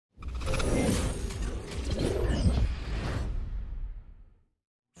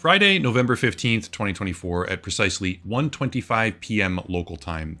Friday, November 15th, 2024, at precisely 1:25 p.m. local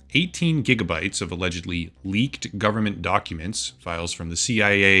time, 18 gigabytes of allegedly leaked government documents, files from the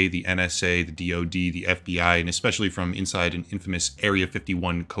CIA, the NSA, the DoD, the FBI, and especially from inside an infamous Area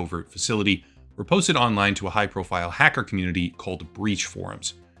 51 covert facility, were posted online to a high-profile hacker community called Breach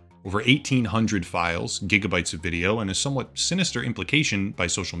Forums. Over 1,800 files, gigabytes of video, and a somewhat sinister implication, by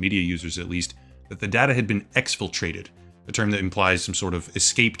social media users at least, that the data had been exfiltrated, a term that implies some sort of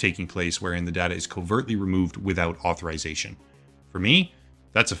escape taking place wherein the data is covertly removed without authorization. For me,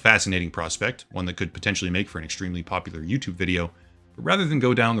 that's a fascinating prospect, one that could potentially make for an extremely popular YouTube video, but rather than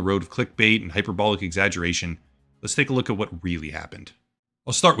go down the road of clickbait and hyperbolic exaggeration, let's take a look at what really happened.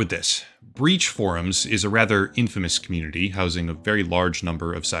 I'll start with this. Breach Forums is a rather infamous community housing a very large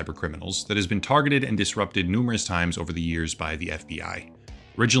number of cybercriminals that has been targeted and disrupted numerous times over the years by the FBI.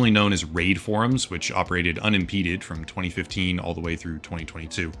 Originally known as raid forums, which operated unimpeded from 2015 all the way through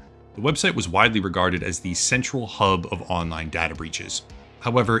 2022, the website was widely regarded as the central hub of online data breaches.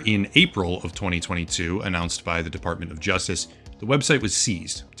 However, in April of 2022, announced by the Department of Justice, the website was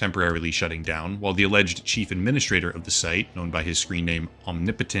seized, temporarily shutting down, while the alleged chief administrator of the site, known by his screen name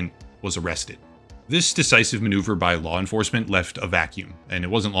Omnipotent, was arrested. This decisive maneuver by law enforcement left a vacuum, and it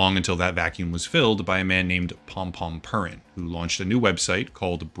wasn't long until that vacuum was filled by a man named Pom Purin, who launched a new website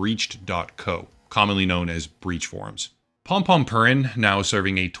called breached.co, commonly known as Breach Forums. Pom Purin, now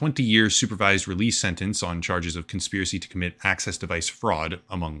serving a 20-year supervised release sentence on charges of conspiracy to commit access device fraud,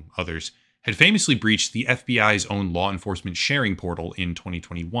 among others, had famously breached the FBI's own law enforcement sharing portal in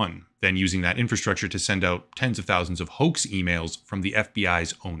 2021, then using that infrastructure to send out tens of thousands of hoax emails from the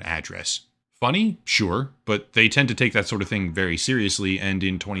FBI's own address. Funny? Sure, but they tend to take that sort of thing very seriously, and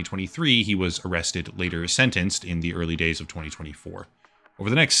in 2023 he was arrested, later sentenced in the early days of 2024. Over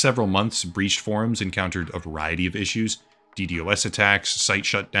the next several months, Breached Forums encountered a variety of issues: DDoS attacks, site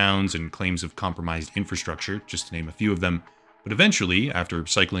shutdowns, and claims of compromised infrastructure, just to name a few of them. But eventually, after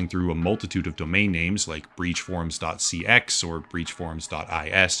cycling through a multitude of domain names like breachforums.cx or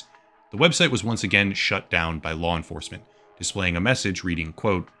breachforums.is, the website was once again shut down by law enforcement, displaying a message reading,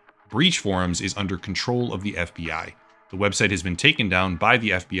 quote, "Breach Forums is under control of the FBI. The website has been taken down by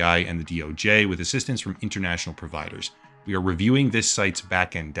the FBI and the DOJ with assistance from international providers. We are reviewing this site's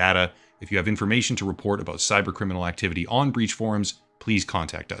backend data. If you have information to report about cybercriminal activity on Breach Forums, please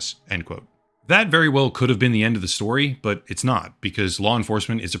contact us." End quote. That very well could have been the end of the story, but it's not, because law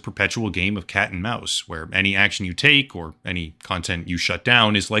enforcement is a perpetual game of cat and mouse, where any action you take or any content you shut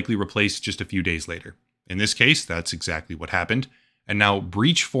down is likely replaced just a few days later. In this case, that's exactly what happened. And now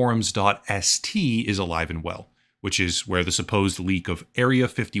breachforums.st is alive and well, which is where the supposed leak of Area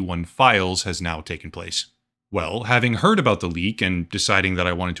 51 files has now taken place. Well, having heard about the leak and deciding that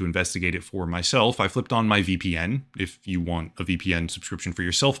I wanted to investigate it for myself, I flipped on my VPN. If you want a VPN subscription for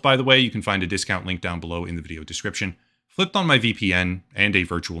yourself, by the way, you can find a discount link down below in the video description. Flipped on my VPN and a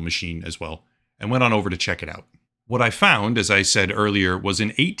virtual machine as well, and went on over to check it out. What I found, as I said earlier, was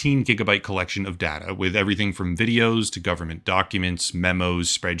an 18 gigabyte collection of data with everything from videos to government documents,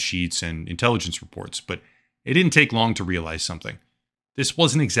 memos, spreadsheets, and intelligence reports, but it didn't take long to realize something. This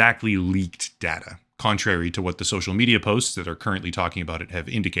wasn't exactly leaked data, contrary to what the social media posts that are currently talking about it have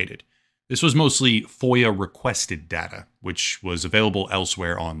indicated. This was mostly FOIA-requested data, which was available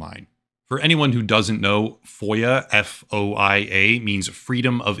elsewhere online. For anyone who doesn't know, FOIA, F-O-I-A, means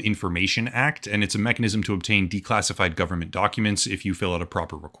Freedom of Information Act, and it's a mechanism to obtain declassified government documents if you fill out a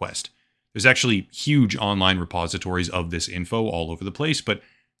proper request. There's actually huge online repositories of this info all over the place, but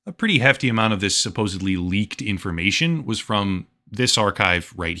a pretty hefty amount of this supposedly leaked information was from this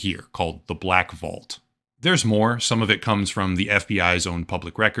archive right here, called the Black Vault. There's more. Some of it comes from the FBI's own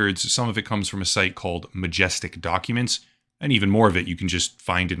public records, some of it comes from a site called Majestic Documents, and even more of it you can just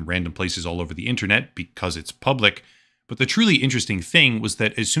find in random places all over the internet because it's public. But the truly interesting thing was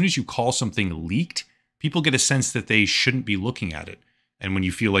that as soon as you call something leaked, people get a sense that they shouldn't be looking at it. And when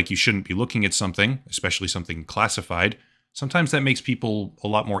you feel like you shouldn't be looking at something, especially something classified, sometimes that makes people a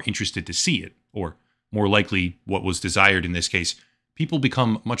lot more interested to see it, or more likely, what was desired in this case, people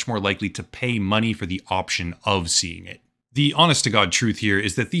become much more likely to pay money for the option of seeing it. The honest-to-God truth here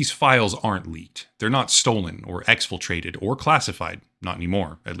is that these files aren't leaked. They're not stolen or exfiltrated or classified, not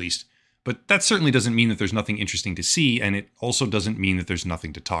anymore, at least. But that certainly doesn't mean that there's nothing interesting to see, and it also doesn't mean that there's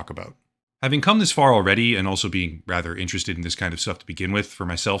nothing to talk about. Having come this far already, and also being rather interested in this kind of stuff to begin with for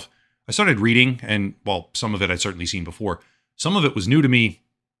myself, I started reading, and while some of it I'd certainly seen before, some of it was new to me,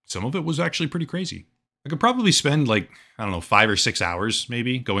 some of it was actually pretty crazy. I could probably spend 5 or 6 hours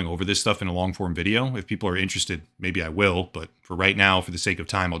maybe going over this stuff in a long form video. If people are interested, maybe I will, but for right now, for the sake of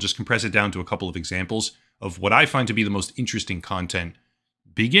time, I'll just compress it down to a couple of examples of what I find to be the most interesting content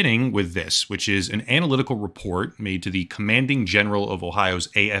beginning with this, which is an analytical report made to the Commanding General of Ohio's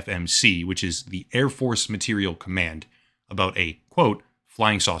AFMC, which is the Air Force Materiel Command, about a, quote,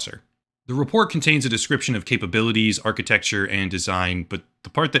 flying saucer. The report contains a description of capabilities, architecture, and design, but the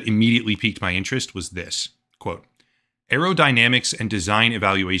part that immediately piqued my interest was this, quote, aerodynamics and design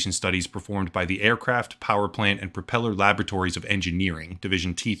evaluation studies performed by the Aircraft, Power Plant, and Propeller Laboratories of Engineering,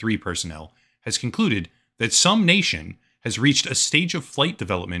 Division T3 personnel, has concluded that some nation has reached a stage of flight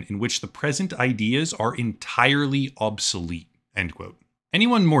development in which the present ideas are entirely obsolete, end quote.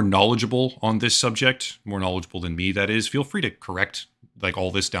 Anyone more knowledgeable on this subject, more knowledgeable than me, that is, feel free to correct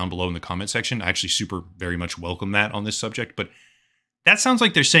all this down below in the comment section. I actually super very much welcome that on this subject, but that sounds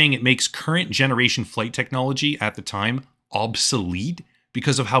like they're saying it makes current generation flight technology at the time obsolete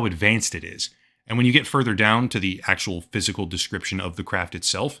because of how advanced it is. And when you get further down to the actual physical description of the craft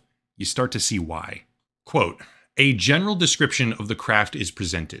itself, you start to see why. Quote, a general description of the craft is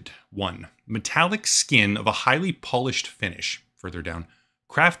presented. 1. Metallic skin of a highly polished finish. Further down,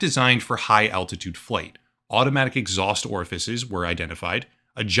 craft designed for high altitude flight. Automatic exhaust orifices were identified.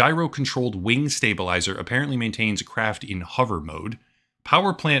 A gyro-controlled wing stabilizer apparently maintains craft in hover mode.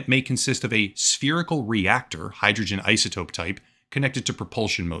 Power plant may consist of a spherical reactor, hydrogen isotope type, connected to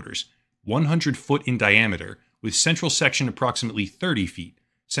propulsion motors. 100 foot in diameter, with central section approximately 30 feet.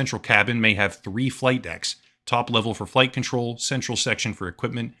 Central cabin may have 3 flight decks. Top level for flight control, central section for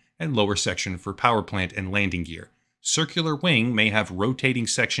equipment, and lower section for power plant and landing gear. Circular wing may have rotating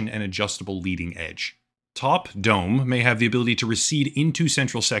section and adjustable leading edge. Top dome may have the ability to recede into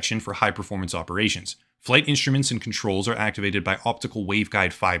central section for high-performance operations. Flight instruments and controls are activated by optical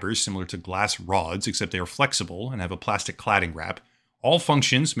waveguide fibers similar to glass rods, except they are flexible and have a plastic cladding wrap. All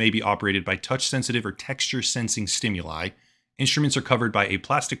functions may be operated by touch-sensitive or texture-sensing stimuli. Instruments are covered by a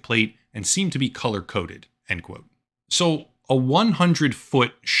plastic plate and seem to be color-coded, end quote. So, a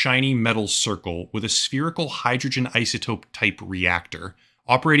 100-foot shiny metal circle with a spherical hydrogen isotope type reactor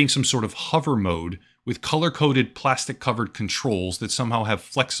operating some sort of hover mode with color-coded plastic-covered controls that somehow have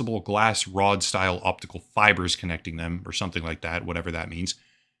flexible glass rod-style optical fibers connecting them, or something like that, whatever that means.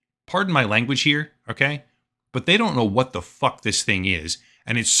 Pardon my language here, okay? But they don't know what the fuck this thing is,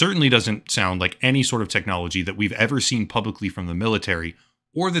 and it certainly doesn't sound like any sort of technology that we've ever seen publicly from the military,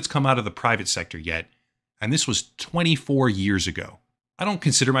 or that's come out of the private sector yet, and this was 24 years ago. I don't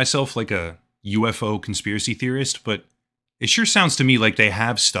consider myself like a UFO conspiracy theorist, but it sure sounds to me like they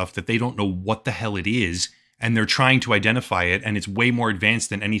have stuff that they don't know what the hell it is, and they're trying to identify it, and it's way more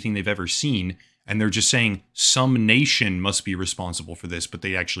advanced than anything they've ever seen, and they're just saying some nation must be responsible for this, but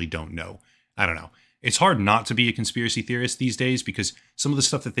they actually don't know. I don't know. It's hard not to be a conspiracy theorist these days because some of the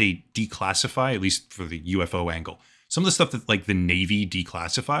stuff that they declassify, at least for the UFO angle, some of the stuff that like the Navy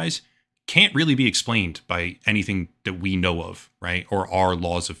declassifies can't really be explained by anything that we know of, right? Or our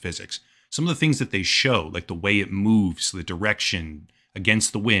laws of physics. Some of the things that they show, like the way it moves, the direction,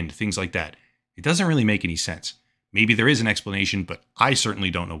 against the wind, things like that, it doesn't really make any sense. Maybe there is an explanation, but I certainly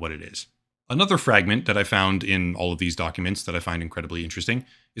don't know what it is. Another fragment that I found in all of these documents that I find incredibly interesting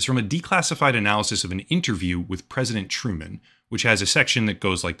is from a declassified analysis of an interview with President Truman, which has a section that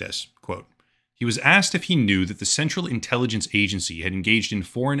goes like this, quote, he was asked if he knew that the Central Intelligence Agency had engaged in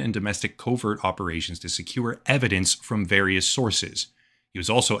foreign and domestic covert operations to secure evidence from various sources. He was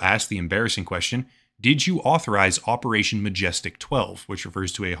also asked the embarrassing question, did you authorize Operation Majestic 12, which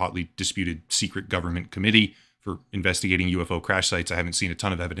refers to a hotly disputed secret government committee for investigating UFO crash sites? I haven't seen a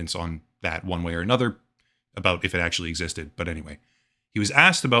ton of evidence on that one way or another about if it actually existed, but anyway. He was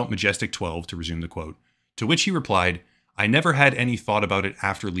asked about Majestic 12, to resume the quote, to which he replied, I never had any thought about it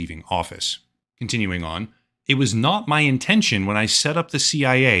after leaving office. Continuing on, it was not my intention when I set up the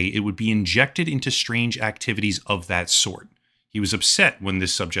CIA it would be injected into strange activities of that sort. He was upset when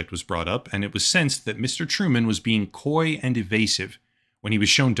this subject was brought up, and it was sensed that Mr. Truman was being coy and evasive. When he was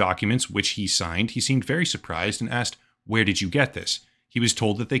shown documents which he signed, he seemed very surprised and asked, where did you get this? He was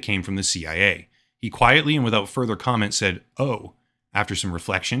told that they came from the CIA. He quietly and without further comment said, oh. After some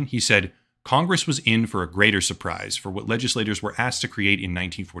reflection, he said, Congress was in for a greater surprise, for what legislators were asked to create in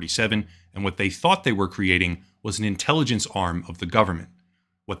 1947, and what they thought they were creating was an intelligence arm of the government.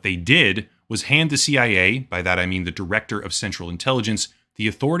 What they did was hand the CIA, by that I mean the Director of Central Intelligence, the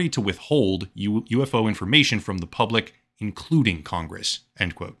authority to withhold UFO information from the public, including Congress,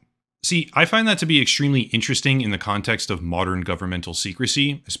 end quote. See, I find that to be extremely interesting in the context of modern governmental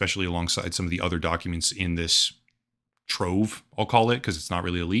secrecy, especially alongside some of the other documents in this trove, I'll call it, because it's not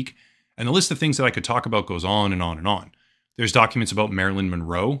really a leak. And the list of things that I could talk about goes on and on and on. There's documents about Marilyn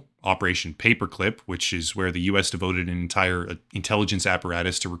Monroe, Operation Paperclip, which is where the US devoted an entire intelligence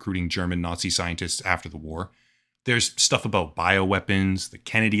apparatus to recruiting German Nazi scientists after the war. There's stuff about bioweapons, the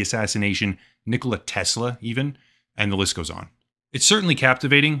Kennedy assassination, Nikola Tesla even, and the list goes on. It's certainly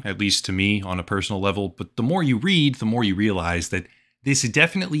captivating, at least to me on a personal level, but the more you read, the more you realize that this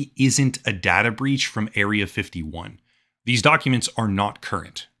definitely isn't a data breach from Area 51. These documents are not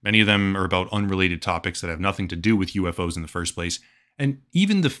current. Many of them are about unrelated topics that have nothing to do with UFOs in the first place. And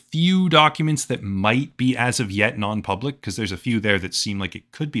even the few documents that might be as of yet non-public, because there's a few there that seem like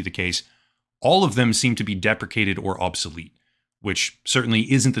it could be the case, all of them seem to be deprecated or obsolete, which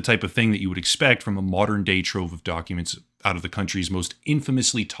certainly isn't the type of thing that you would expect from a modern-day trove of documents out of the country's most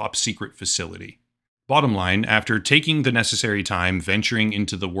infamously top-secret facility. Bottom line, after taking the necessary time venturing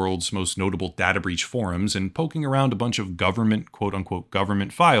into the world's most notable data breach forums and poking around a bunch of government, quote-unquote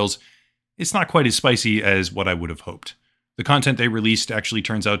government files, it's not quite as spicy as what I would have hoped. The content they released actually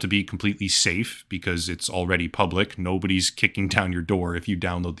turns out to be completely safe because it's already public. Nobody's kicking down your door if you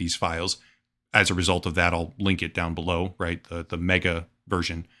download these files. As a result of that, I'll link it down below, right? The mega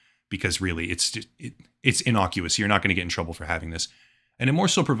version, because really it's innocuous. You're not going to get in trouble for having this. And it more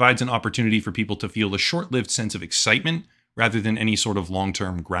so provides an opportunity for people to feel a short-lived sense of excitement rather than any sort of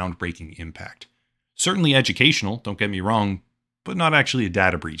long-term groundbreaking impact. Certainly educational, don't get me wrong, but not actually a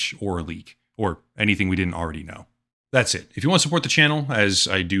data breach or a leak or anything we didn't already know. That's it. If you want to support the channel as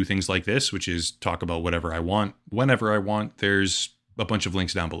I do things like this, which is talk about whatever I want, whenever I want, there's a bunch of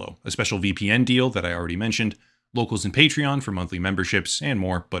links down below. A special VPN deal that I already mentioned, locals and Patreon for monthly memberships, and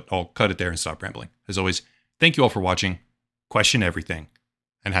more, but I'll cut it there and stop rambling. As always, thank you all for watching, question everything,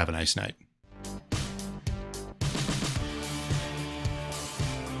 and have a nice night.